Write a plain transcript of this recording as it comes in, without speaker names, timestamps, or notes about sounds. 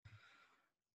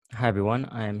Hi, everyone.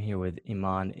 I am here with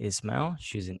Eman Ismail.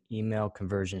 She's an email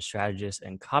conversion strategist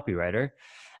and copywriter,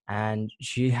 and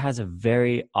she has a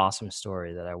very awesome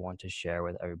story that I want to share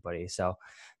with everybody. So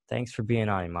thanks for being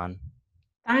on, Iman.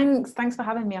 Thanks for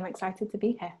having me. I'm excited to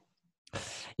be here.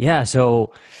 Yeah,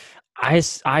 so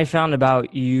I found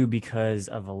about you because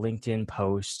of a LinkedIn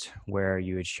post where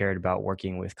you had shared about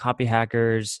working with copy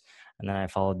hackers. And then I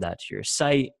followed that to your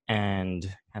site and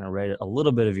kind of read a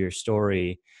little bit of your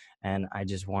story. And I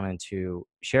just wanted to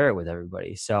share it with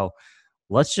everybody. So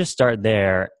let's just start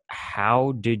there.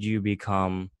 How did you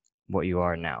become what you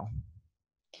are now?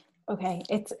 Okay,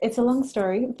 it's a long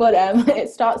story, but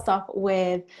it starts off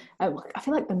with I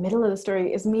feel like the middle of the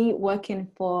story is me working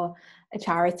for a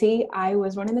charity. I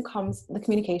was running the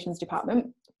communications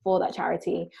department for that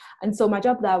charity, and so my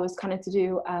job there was kind of to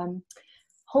do a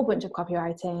whole bunch of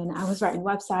copywriting. I was writing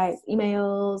websites,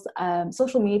 emails,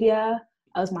 social media.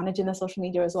 I was managing their social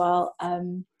media as well.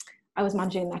 I was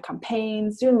managing their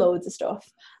campaigns, doing loads of stuff,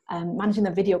 managing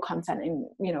the video content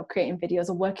and creating videos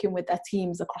and working with their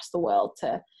teams across the world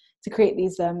to create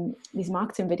these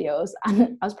marketing videos.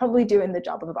 And I was probably doing the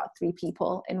job of about 3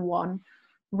 people in one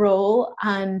role.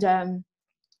 And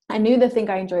I knew the thing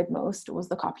I enjoyed most was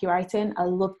the copywriting. I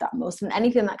loved that most, and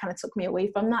anything that kind of took me away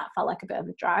from that felt like a bit of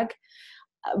a drag.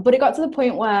 But it got to the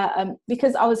point where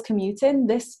because I was commuting,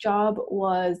 this job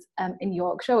was in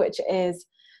Yorkshire, which is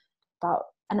about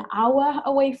an hour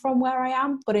away from where I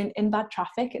am, but in bad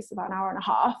traffic, it's about an hour and a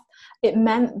half. It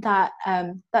meant that,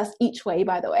 that's each way,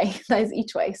 by the way, that is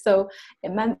each way. So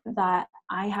it meant that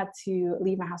I had to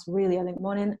leave my house really early in the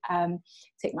morning,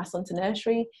 take my son to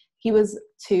nursery. He was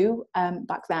 2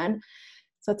 back then.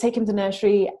 So I'd take him to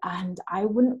nursery and I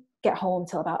wouldn't get home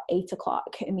till about 8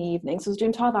 o'clock in the evening. So I was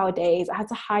doing 12-hour days. I had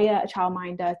to hire a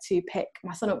childminder to pick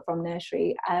my son up from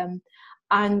nursery.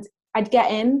 And I'd get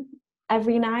in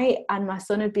every night and my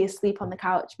son would be asleep on the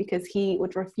couch because he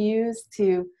would refuse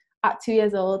to, at 2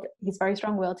 years old, he's very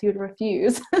strong-willed, he would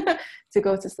refuse to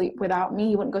go to sleep without me.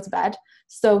 He wouldn't go to bed.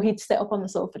 So he'd sit up on the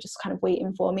sofa just kind of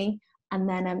waiting for me, and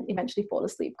then eventually fall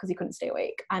asleep because he couldn't stay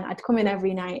awake. And I'd come in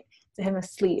every night to him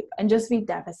asleep and just be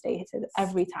devastated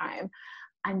every time,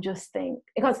 and just think,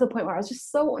 it got to the point where I was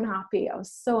just so unhappy. I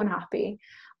was so unhappy.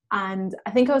 And I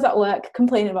think I was at work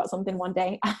complaining about something one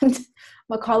day, and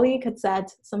my colleague had said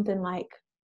something like,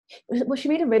 well, she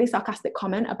made a really sarcastic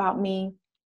comment about me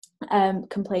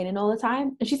complaining all the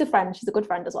time. And she's a friend, she's a good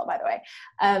friend as well, by the way.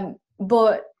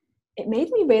 But it made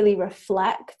me really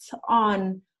reflect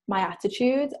on my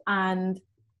attitude and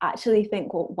actually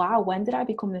think, well, wow, when did I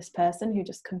become this person who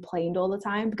just complained all the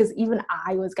time? Because even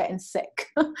I was getting sick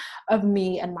of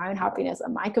me and my unhappiness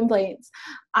and my complaints.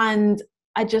 And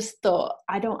I just thought,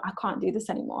 I can't do this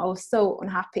anymore. I was so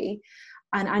unhappy,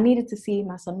 and I needed to see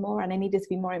my son more, and I needed to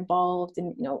be more involved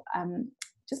in,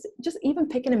 just even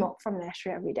picking him up from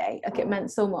nursery every day. Like, it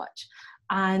meant so much.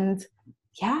 And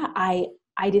yeah, I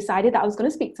decided that I was going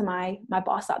to speak to my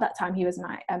boss at that time. He was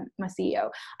my CEO.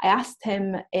 I asked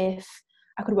him if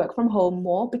I could work from home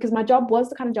more, because my job was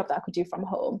the kind of job that I could do from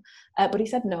home. But he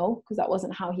said no, because that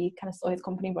wasn't how he kind of saw his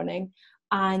company running.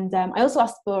 And I also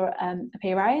asked for a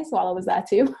pay rise while I was there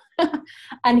too.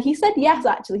 And he said yes,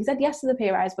 actually. He said yes to the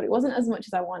pay rise, but it wasn't as much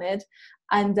as I wanted.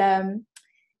 And it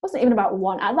wasn't even about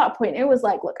one. At that point, it was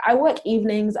like, look, I work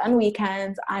evenings and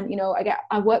weekends, and,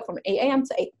 I work from 8 a.m.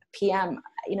 to 8 p.m.,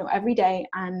 every day,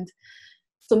 and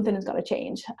something has got to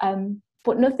change.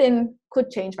 But nothing could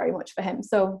change very much for him.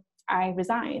 So I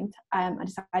resigned. I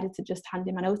decided to just hand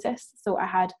in my notice. So I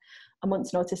had a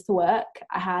month's notice to work.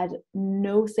 I had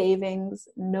no savings,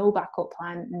 no backup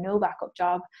plan, no backup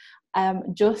job,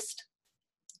 just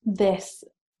this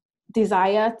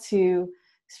desire this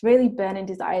really burning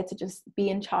desire to just be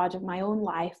in charge of my own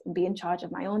life and be in charge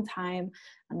of my own time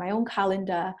and my own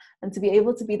calendar, and to be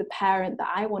able to be the parent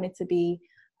that I wanted to be,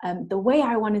 the way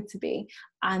I wanted to be.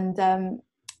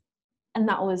 And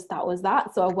that was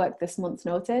that. So I worked this month's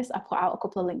notice. I put out a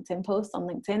couple of LinkedIn posts on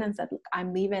LinkedIn and said, look,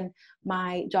 I'm leaving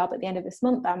my job at the end of this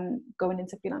month. I'm going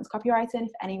into freelance copywriting.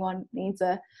 If anyone needs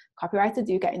a copywriter,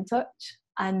 do get in touch.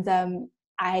 And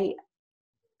I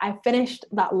finished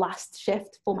that last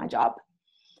shift for my job.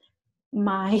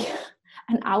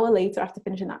 An hour later, after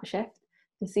finishing that shift,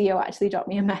 the CEO actually dropped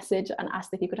me a message and asked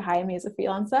if he could hire me as a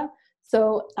freelancer.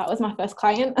 So that was my first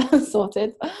client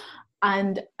sorted.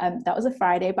 And that was a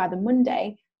Friday. By the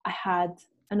Monday, I had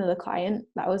another client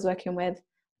that I was working with.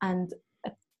 And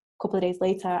a couple of days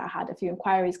later, I had a few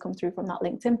inquiries come through from that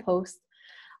LinkedIn post.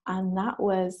 And that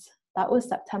was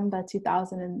September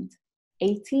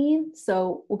 2018.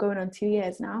 So we're going on 2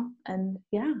 years now. And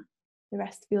yeah, the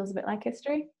rest feels a bit like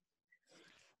history.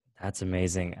 That's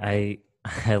amazing. I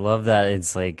I love that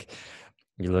it's like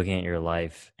you're looking at your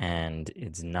life and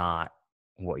it's not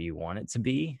what you want it to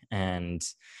be, and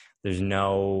there's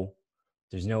no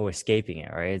there's no escaping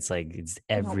it, right? It's like it's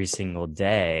every Nope. single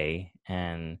day,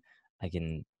 and I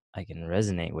can I can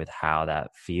resonate with how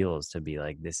that feels to be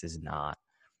like this is not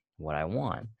what I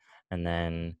want. And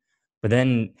then but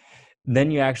then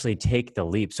you actually take the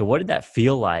leap. So what did that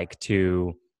feel like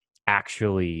to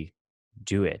actually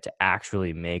do it, to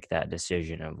actually make that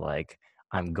decision of like,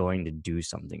 I'm going to do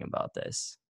something about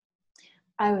this?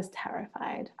 I was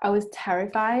terrified. I was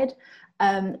terrified.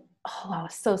 I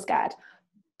was so scared.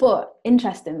 But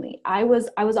interestingly, I was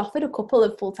offered a couple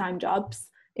of full-time jobs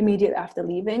immediately after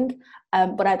leaving.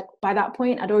 But by that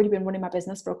point, I'd already been running my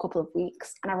business for a couple of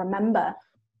weeks. And I remember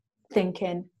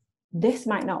thinking, this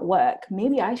might not work.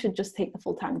 Maybe I should just take the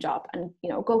full-time job and,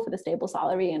 go for the stable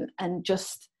salary and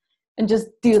just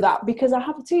do that because I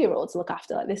have a 2-year-old to look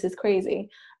after. Like, this is crazy.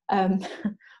 Um,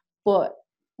 but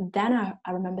then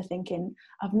I remember thinking,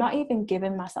 I've not even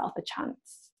given myself a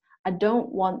chance. I don't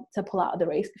want to pull out of the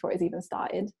race before it's even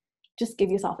started. Just give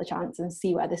yourself a chance and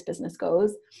see where this business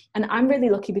goes. And I'm really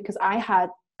lucky because I have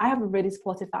a really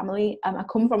supportive family. I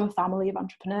come from a family of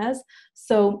entrepreneurs,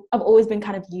 so I've always been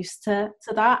kind of used to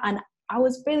that. And I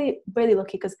was really, really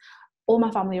lucky because all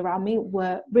my family around me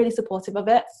were really supportive of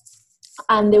it,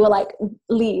 and they were like,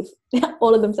 "Leave."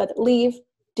 All of them said, "Leave,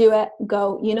 do it,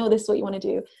 go. This is what you want to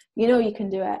do. You can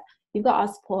do it. You've got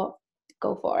our support.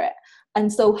 Go for it."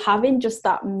 And so having just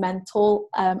that mental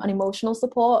and emotional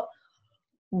support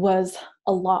was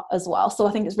a lot as well. So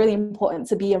I think it's really important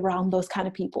to be around those kind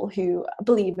of people who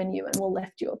believe in you and will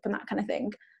lift you up and that kind of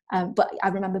thing. But I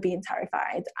remember being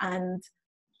terrified, and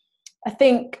I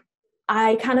think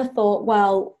I kind of thought,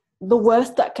 well, the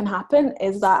worst that can happen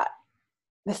is that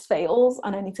this fails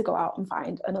and I need to go out and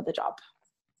find another job.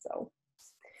 So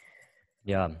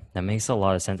Yeah, that makes a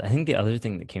lot of sense. I think the other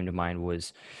thing that came to mind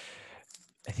was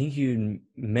I think you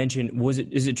mentioned,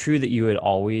 is it true that you had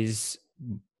always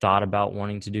thought about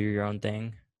wanting to do your own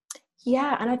thing?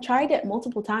 yeah, and I tried it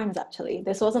multiple times actually.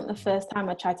 This wasn't the first time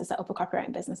I tried to set up a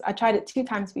copywriting business. I tried it 2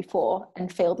 times before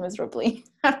and failed miserably.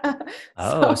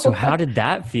 Oh, so So how did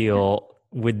that feel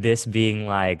with this being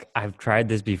like, I've tried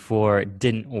this before, it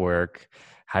didn't work?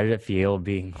 How did it feel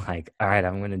being like, all right,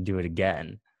 I'm going to do it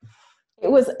again? it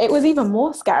was even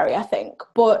more scary, I think.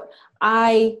 But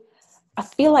I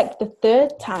feel like the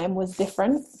third time was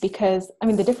different because I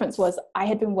mean the difference was I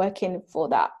had been working for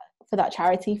that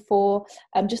charity for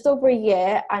just over a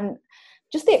year, and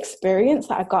just the experience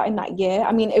that I got in that year.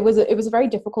 I mean, it was a very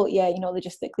difficult year,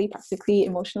 logistically, practically,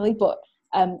 emotionally, but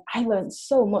I learned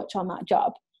so much on that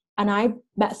job, and I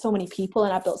met so many people,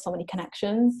 and I built so many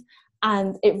connections,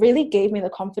 and it really gave me the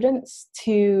confidence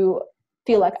to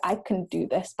feel like I can do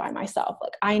this by myself.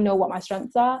 Like, I know what my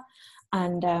strengths are,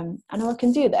 and I know I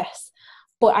can do this.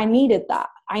 But I needed that.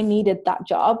 I needed that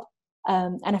job.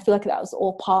 And I feel like that was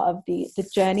all part of the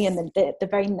journey, and the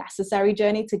very necessary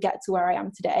journey to get to where I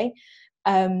am today.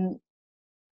 Um,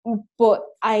 but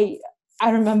I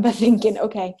remember thinking,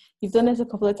 okay, you've done this a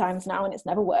couple of times now and it's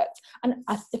never worked. And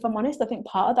if I'm honest, I think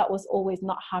part of that was always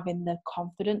not having the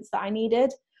confidence that I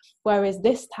needed. Whereas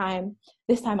this time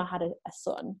I had a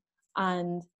son,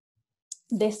 and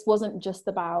this wasn't just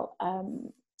about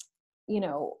you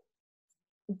know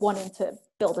wanting to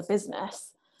build a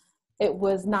business. It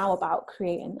was now about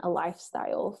creating a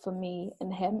lifestyle for me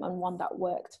and him, and one that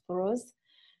worked for us.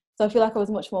 So I feel like I was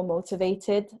much more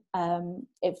motivated.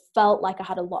 It felt like I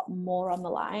had a lot more on the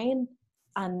line,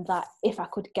 and that if I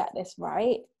could get this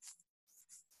right,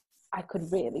 I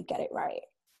could really get it right.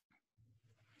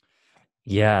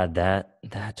 Yeah, that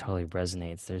totally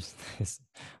resonates. There's this,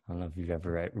 I don't know if you've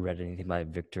ever read anything by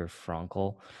Viktor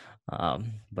Frankl,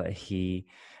 but he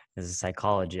is a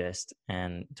psychologist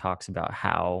and talks about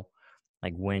how,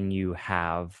 like, when you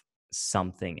have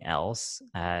something else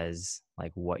as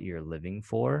like what you're living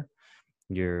for,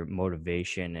 your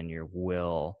motivation and your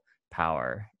will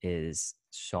power is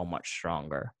so much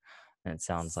stronger. And it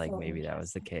sounds like So maybe that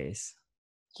was the interesting. case.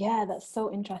 Yeah, that's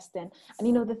so interesting.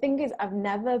 And the thing is, I've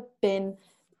never been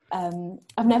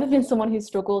someone who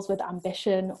struggles with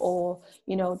ambition or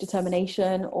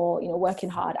determination or working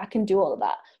hard. I can do all of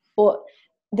that, but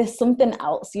there's something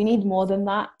else. You need more than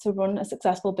that to run a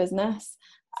successful business,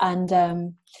 and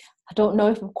I don't know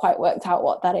if I've quite worked out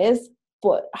what that is.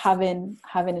 But having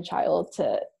a child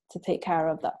to take care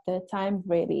of that third time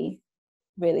really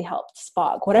really helped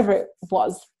spark whatever it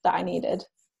was that I needed.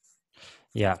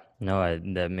 Yeah, no,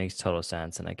 that makes total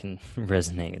sense, and I can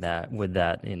resonate that with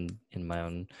that in my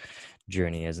own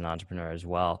journey as an entrepreneur as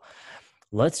well.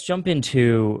 Let's jump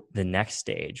into the next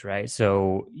stage, right?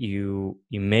 So you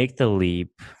make the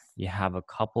leap, you have a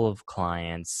couple of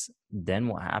clients, then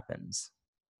what happens?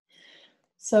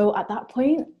 So at that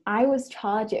point, I was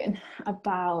charging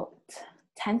about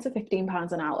 10 to 15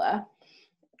 pounds an hour,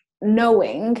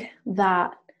 knowing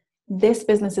that this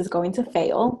business is going to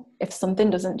fail if something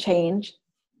doesn't change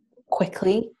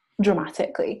quickly,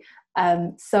 dramatically.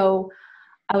 So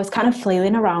I was kind of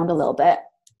flailing around a little bit.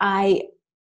 I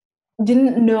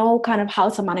didn't know kind of how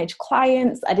to manage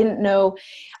clients. I didn't know,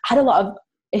 I had a lot of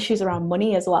issues around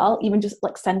money as well, even just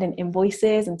like sending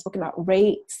invoices and talking about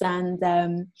rates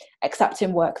and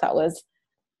accepting work that was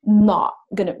not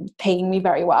going to pay me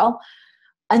very well.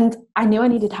 And I knew I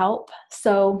needed help.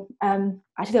 So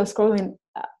actually I was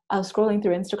scrolling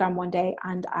through Instagram one day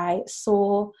and I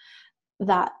saw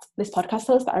that this podcast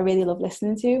host that I really love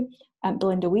listening to,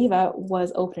 Belinda Weaver,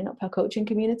 was opening up her coaching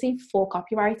community for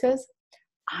copywriters.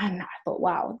 And I thought,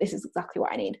 wow, this is exactly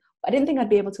what I need. But I didn't think I'd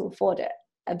be able to afford it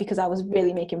because I was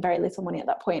really making very little money at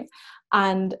that point.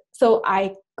 And so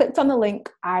I clicked on the link.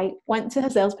 I went to her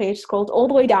sales page, scrolled all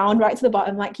the way down right to the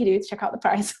bottom like you do to check out the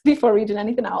price before reading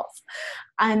anything else.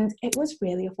 And it was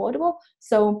really affordable.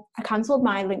 So I cancelled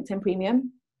my LinkedIn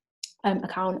Premium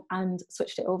account and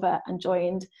switched it over and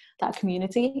joined that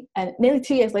community. And nearly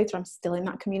 2 years later, I'm still in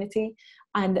that community.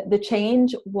 And the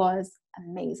change was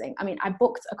amazing. I mean, I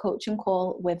booked a coaching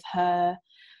call with her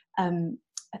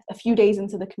a few days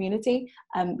into the community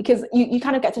because you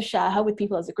kind of get to share her with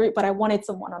people as a group, but I wanted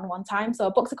some one-on-one time. So I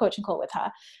booked a coaching call with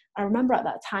her. I remember at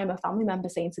that time, a family member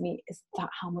saying to me, "Is that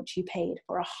how much you paid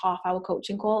for a half-hour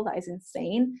coaching call? That is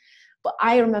insane." But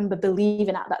I remember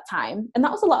believing at that time, and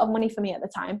that was a lot of money for me at the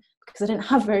time because I didn't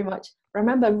have very much. I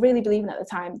remember really believing at the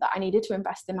time that I needed to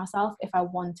invest in myself if I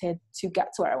wanted to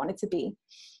get to where I wanted to be.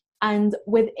 And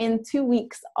within 2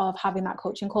 weeks of having that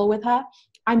coaching call with her,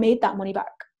 I made that money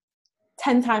back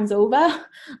 10 times over.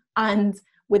 And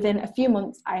within a few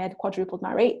months, I had quadrupled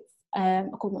my rates. A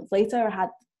couple months later, I had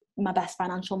my best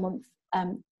financial month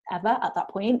ever at that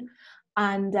point.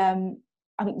 And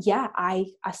I mean, yeah, I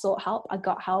sought help. I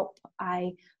got help.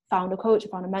 I found a coach, I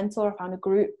found a mentor, I found a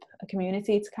group, a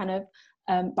community to kind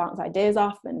of bounce ideas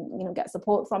off and, you know, get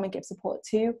support from and give support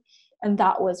to. And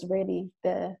that was really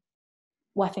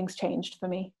where things changed for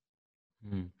me.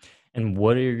 Mm. And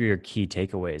what are your key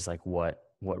takeaways? Like what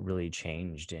really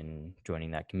changed in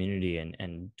joining that community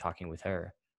and talking with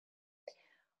her?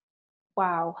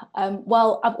 Wow.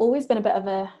 Well, I've always been a bit of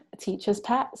a teacher's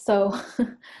pet, so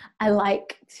I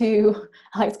like to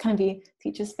kind of be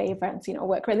teachers' favorites, you know,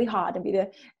 work really hard and be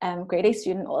the grade A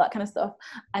student, all that kind of stuff.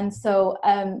 And so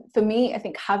for me, I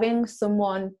think having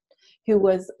someone who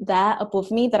was there above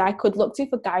me that I could look to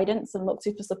for guidance and look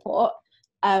to for support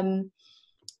and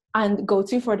go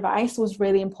to for advice was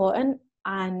really important.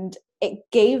 And it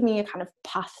gave me a kind of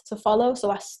path to follow.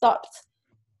 So I stopped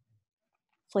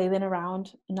flailing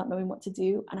around and not knowing what to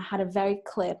do, and I had a very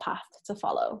clear path to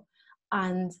follow,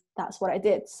 and that's what I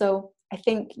did. So I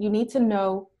think you need to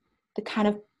know the kind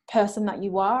of person that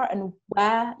you are and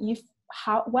where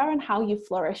and how you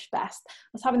flourish best. I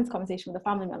was having this conversation with a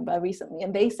family member recently,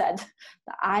 and they said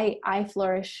that I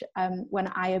flourish when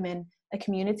I am in a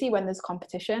community when there's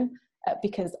competition,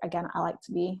 because again, I like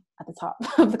to be at the top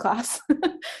of the class.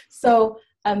 So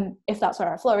if that's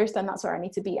where I flourish, then that's where I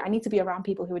need to be. I need to be around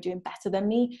people who are doing better than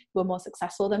me, who are more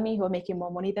successful than me, who are making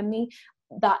more money than me.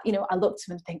 That, you know, I look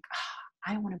to and think,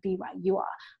 I want to be where you are.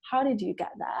 How did you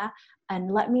get there?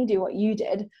 And let me do what you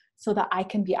did so that I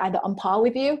can be either on par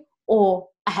with you or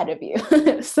ahead of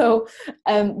you. So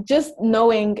just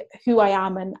knowing who I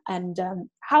am and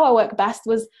how I work best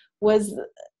was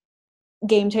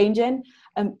game changing.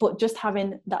 But just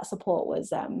having that support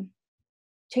was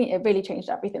it really changed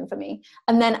everything for me.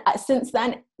 And then since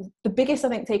then, the biggest, I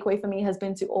think, takeaway for me has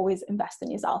been to always invest in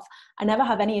yourself. I never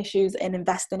have any issues in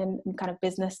investing in kind of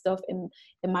business stuff, in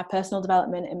my personal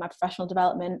development, in my professional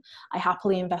development. I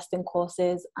happily invest in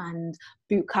courses and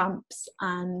boot camps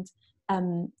and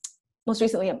most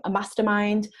recently a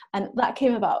mastermind. And that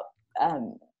came about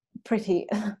pretty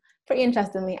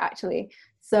interestingly, actually.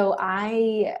 So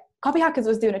Copy Hackers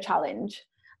was doing a challenge,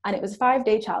 and it was a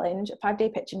 5-day challenge, a 5-day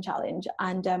pitching challenge.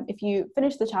 And if you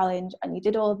finished the challenge and you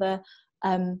did all the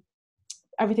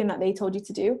everything that they told you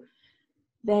to do,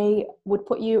 they would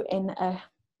put you in a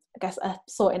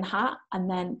sorting hat, and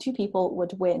then 2 people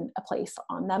would win a place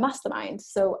on their mastermind.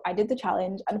 So I did the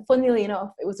challenge, and funnily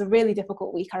enough, it was a really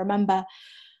difficult week. I remember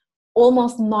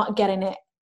almost not getting it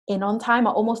in on time.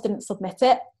 I almost didn't submit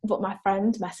it, but my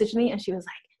friend messaged me and she was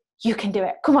like, you can do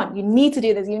it. Come on, you need to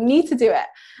do this. You need to do it.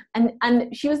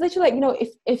 And she was literally like,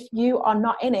 if you are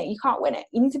not in it, you can't win it.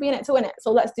 You need to be in it to win it.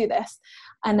 So let's do this.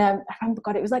 And I remember,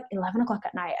 God, it was like 11 o'clock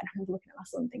at night. And I remember looking at my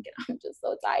son thinking, I'm just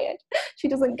so tired. She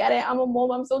doesn't get it. I'm a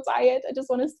mom. I'm so tired. I just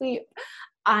want to sleep.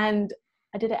 And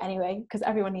I did it anyway, because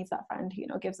everyone needs that friend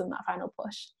who, gives them that final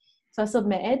push. So I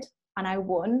submitted and I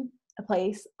won a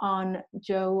place on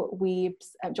Joanna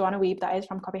Weeb, that is,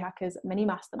 from Copy Hackers Mini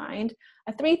Mastermind,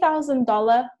 a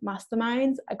 $3,000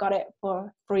 mastermind. I got it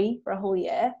for free for a whole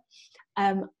year.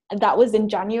 And that was in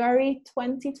January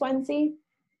 2020.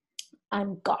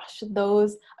 And gosh,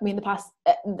 the past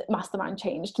mastermind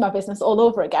changed my business all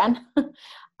over again.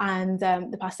 And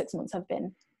the past 6 months have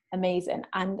been amazing.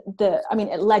 And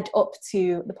it led up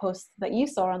to the post that you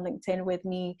saw on LinkedIn with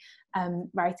me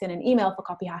writing an email for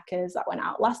Copy Hackers that went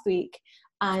out last week.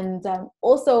 And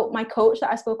also my coach that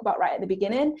I spoke about right at the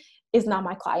beginning is now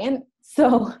my client.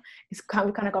 So it's kind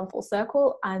of gone full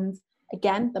circle. And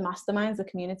again, the masterminds, the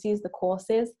communities, the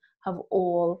courses have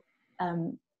all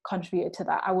contributed to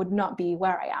that. I would not be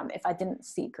where I am if I didn't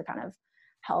seek the kind of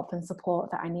help and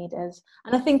support that I needed.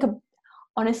 And I think,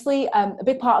 honestly, a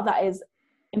big part of that is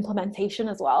implementation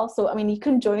as well. So, you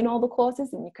can join all the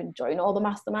courses and you can join all the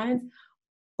masterminds,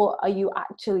 but are you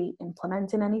actually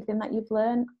implementing anything that you've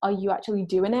learned? Are you actually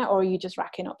doing it, or are you just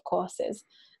racking up courses?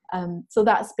 So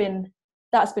that's been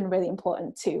really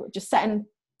important too. Just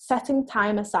setting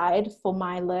time aside for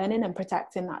my learning and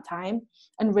protecting that time,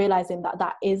 and realizing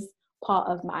that is part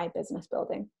of my business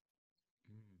building.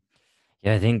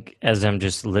 Yeah, I think as I'm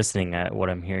just listening at what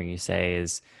I'm hearing you say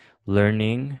is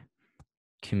learning,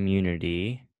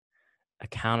 community,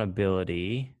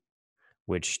 accountability,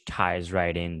 which ties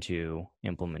right into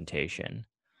implementation.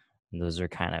 And those are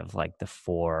kind of like the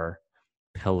four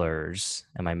pillars.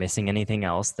 Am I missing anything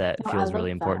else that No, I feels really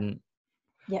love that. important?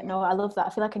 Yeah, no, I love that. I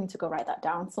feel like I need to go write that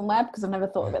down somewhere, because I've never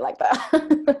thought of it like that.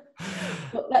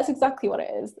 But that's exactly what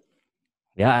it is.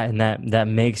 Yeah, and that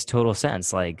makes total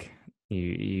sense. Like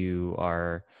you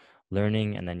are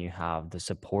learning, and then you have the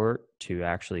support to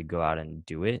actually go out and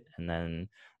do it, and then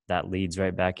that leads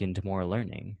right back into more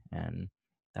learning, and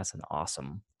that's an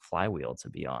awesome flywheel to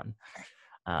be on.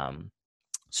 Um,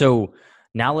 so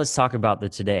now let's talk about the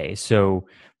today. So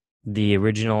the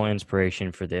original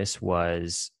inspiration for this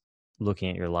was looking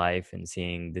at your life and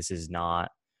seeing, this is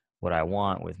not what I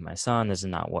want with my son. This is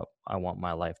not what I want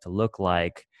my life to look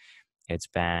like. It's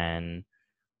been,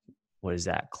 what is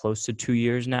that, close to 2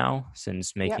 years now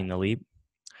since making Yep. the leap.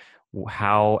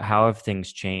 How have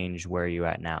things changed? Where are you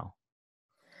at now?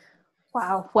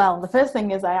 Wow. Well, the first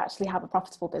thing is I actually have a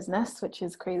profitable business, which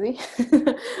is crazy.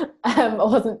 I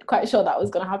wasn't quite sure that was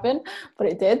going to happen, but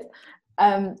it did.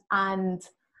 And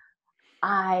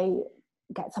I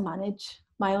get to manage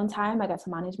my own time. I get to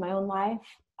manage my own life.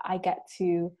 I get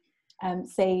to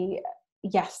say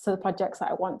yes to the projects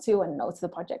that I want to, and no to the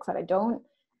projects that I don't.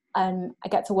 I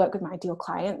get to work with my ideal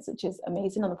clients, which is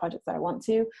amazing, on the projects that I want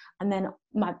to. And then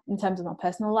in terms of my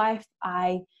personal life,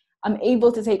 I'm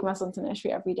able to take my son to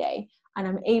nursery every day, and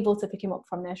I'm able to pick him up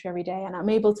from nursery every day, and I'm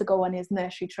able to go on his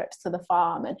nursery trips to the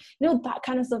farm, and that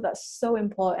kind of stuff. That's so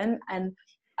important. And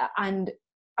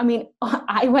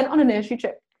I went on a nursery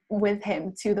trip with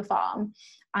him to the farm,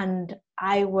 and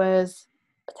I was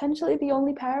potentially the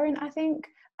only parent, I think,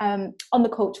 on the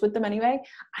coach with them anyway.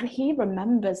 And he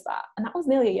remembers that. And that was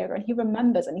nearly a year ago. And he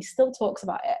remembers, and he still talks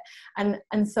about it.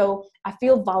 And so I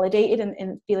feel validated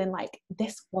in feeling like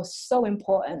this was so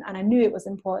important. And I knew it was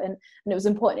important. And it was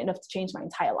important enough to change my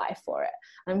entire life for it.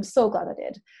 And I'm so glad I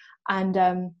did.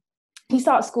 And he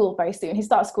starts school very soon.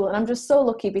 And I'm just so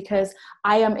lucky, because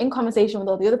I am in conversation with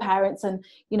all the other parents, and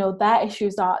their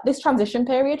issues are this transition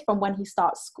period from when he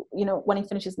starts school, when he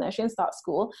finishes nursery and starts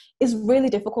school, is really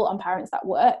difficult on parents that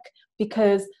work,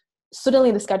 because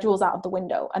suddenly the schedule's out of the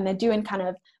window, and they're doing kind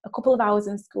of a couple of hours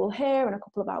in school here and a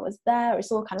couple of hours there.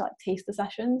 It's all kind of like taster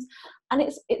sessions, and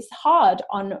it's hard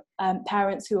on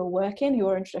parents who are working, who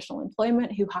are in traditional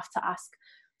employment, who have to ask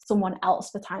someone else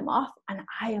for time off. And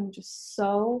I am just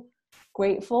so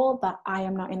grateful that I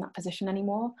am not in that position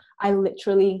anymore. I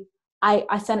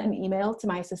sent an email to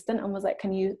my assistant and was like,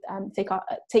 can you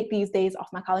take these days off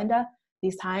my calendar,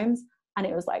 these times? And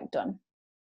it was like, done,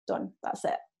 that's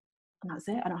it. And that's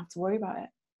it. I don't have to worry about it.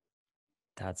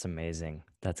 That's amazing.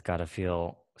 That's got to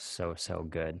feel so, so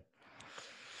good.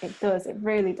 It does. It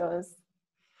really does.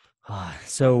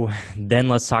 So then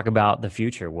let's talk about the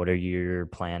future. What are your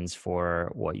plans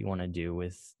for what you want to do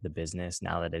with the business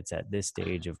now that it's at this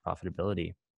stage of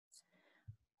profitability?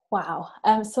 Wow.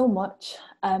 So much.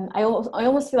 I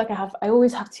almost feel like I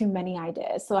always have too many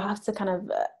ideas. So I have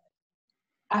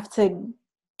to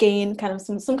gain kind of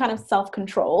some kind of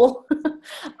self-control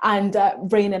and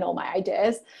rein in all my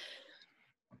ideas.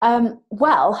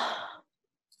 Well,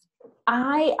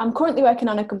 I am currently working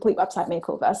on a complete website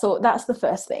makeover. So that's the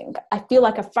first thing. I feel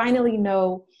like I finally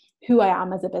know who I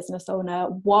am as a business owner,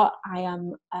 what I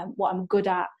am, what I'm good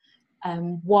at,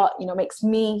 what, you know, makes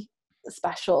me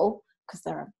special, because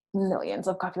there are millions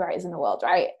of copywriters in the world,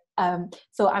 right?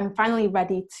 So I'm finally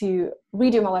ready to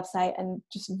redo my website and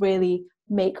just really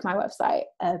make my website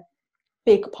a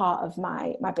big part of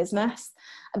my business.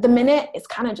 At the minute, it's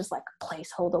kind of just like a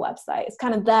placeholder website. It's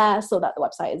kind of there so that the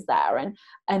website is there.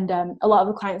 And a lot of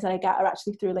the clients that I get are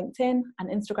actually through LinkedIn and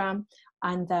Instagram,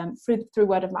 and through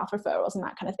word of mouth referrals and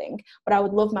that kind of thing. But I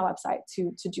would love my website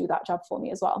to do that job for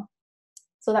me as well.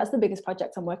 So that's the biggest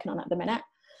project I'm working on at the minute.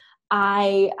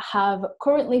 I have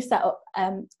currently set up,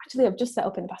 actually I've just set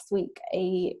up in the past week,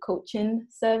 a coaching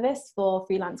service for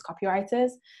freelance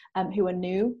copywriters who are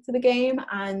new to the game.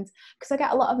 And because I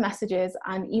get a lot of messages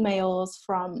and emails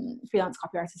from freelance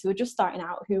copywriters who are just starting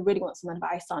out, who really want some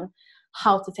advice on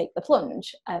how to take the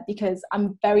plunge, because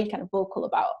I'm very kind of vocal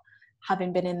about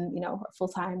having been in, you know, a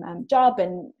full-time job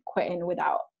and quitting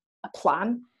without a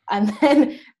plan, and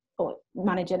then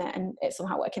managing it and it's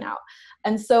somehow working out.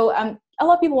 And so a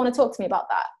lot of people want to talk to me about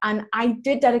that. And I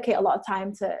did dedicate a lot of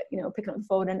time to, you know, picking up the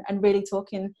phone and really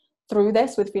talking through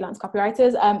this with freelance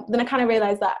copywriters. Then I kind of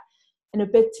realized that in a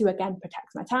bid to, again, protect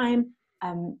my time,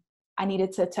 I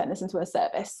needed to turn this into a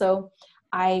service. So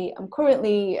I am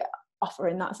currently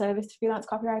offering that service to freelance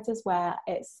copywriters, where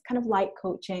it's kind of like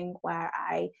coaching, where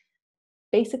I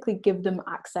basically give them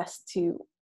access to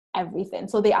everything.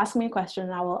 So they ask me a question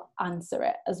and I will answer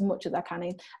it as much as I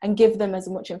can and give them as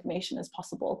much information as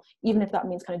possible, even if that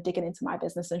means kind of digging into my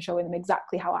business and showing them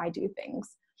exactly how I do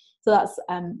things. So that's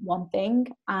one thing.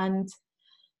 And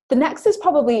the next is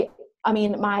probably, I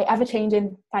mean, my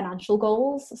ever-changing financial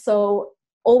goals. So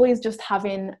always just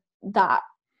having that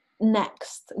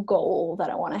next goal that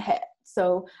I want to hit.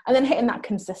 So, and then hitting that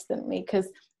consistently, because I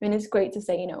mean, it's great to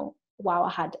say, you know, wow, I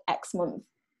had X month,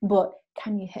 but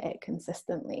can you hit it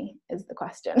consistently is the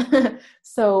question.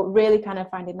 So really kind of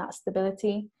finding that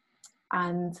stability.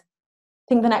 And I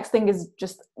think the next thing is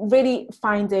just really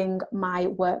finding my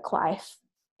work-life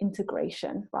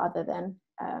integration rather than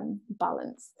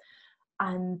balance,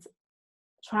 and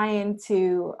trying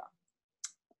to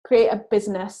create a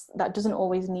business that doesn't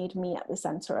always need me at the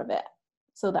center of it,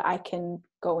 so that I can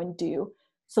go and do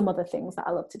some other things that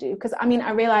I love to do. Because I mean,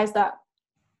 I realized that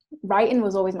writing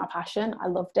was always my passion. I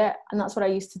loved it. And that's what I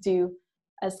used to do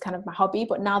as kind of my hobby.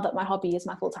 But now that my hobby is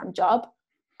my full-time job,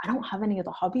 I don't have any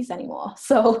other hobbies anymore.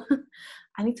 So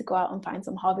I need to go out and find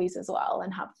some hobbies as well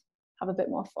and have a bit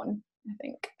more fun, I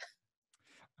think.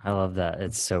 I love that.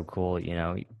 It's so cool. You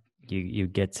know, you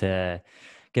get to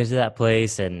that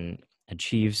place and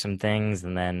achieve some things,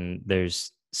 and then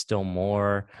there's still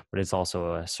more, but it's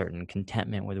also a certain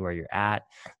contentment with where you're at.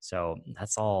 So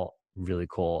that's all really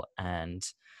cool. And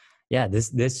yeah,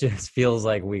 this just feels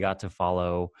like we got to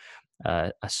follow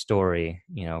a story,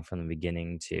 you know, from the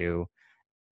beginning to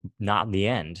not the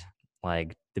end,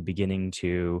 like the beginning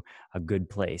to a good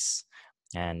place.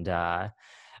 And I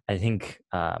think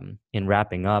in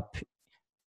wrapping up,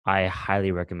 I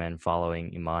highly recommend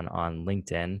following Iman on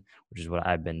LinkedIn, which is what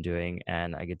I've been doing.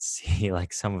 And I get to see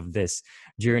like some of this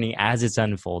journey as it's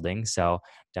unfolding. So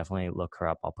definitely look her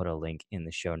up. I'll put a link in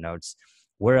the show notes.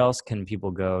 Where else can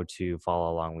people go to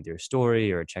follow along with your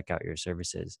story or check out your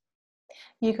services?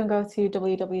 You can go to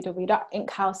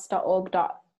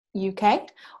www.inkhouse.org.uk,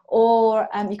 or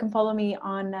you can follow me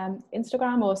on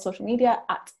Instagram or social media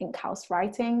at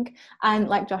inkhousewriting. And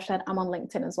like Josh said, I'm on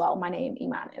LinkedIn as well. My name,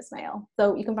 Eman Ismail.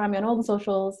 So you can find me on all the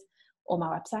socials or my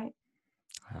website.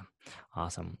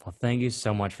 Awesome. Well, thank you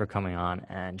so much for coming on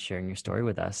and sharing your story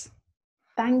with us.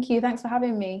 Thank you. Thanks for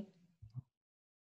having me.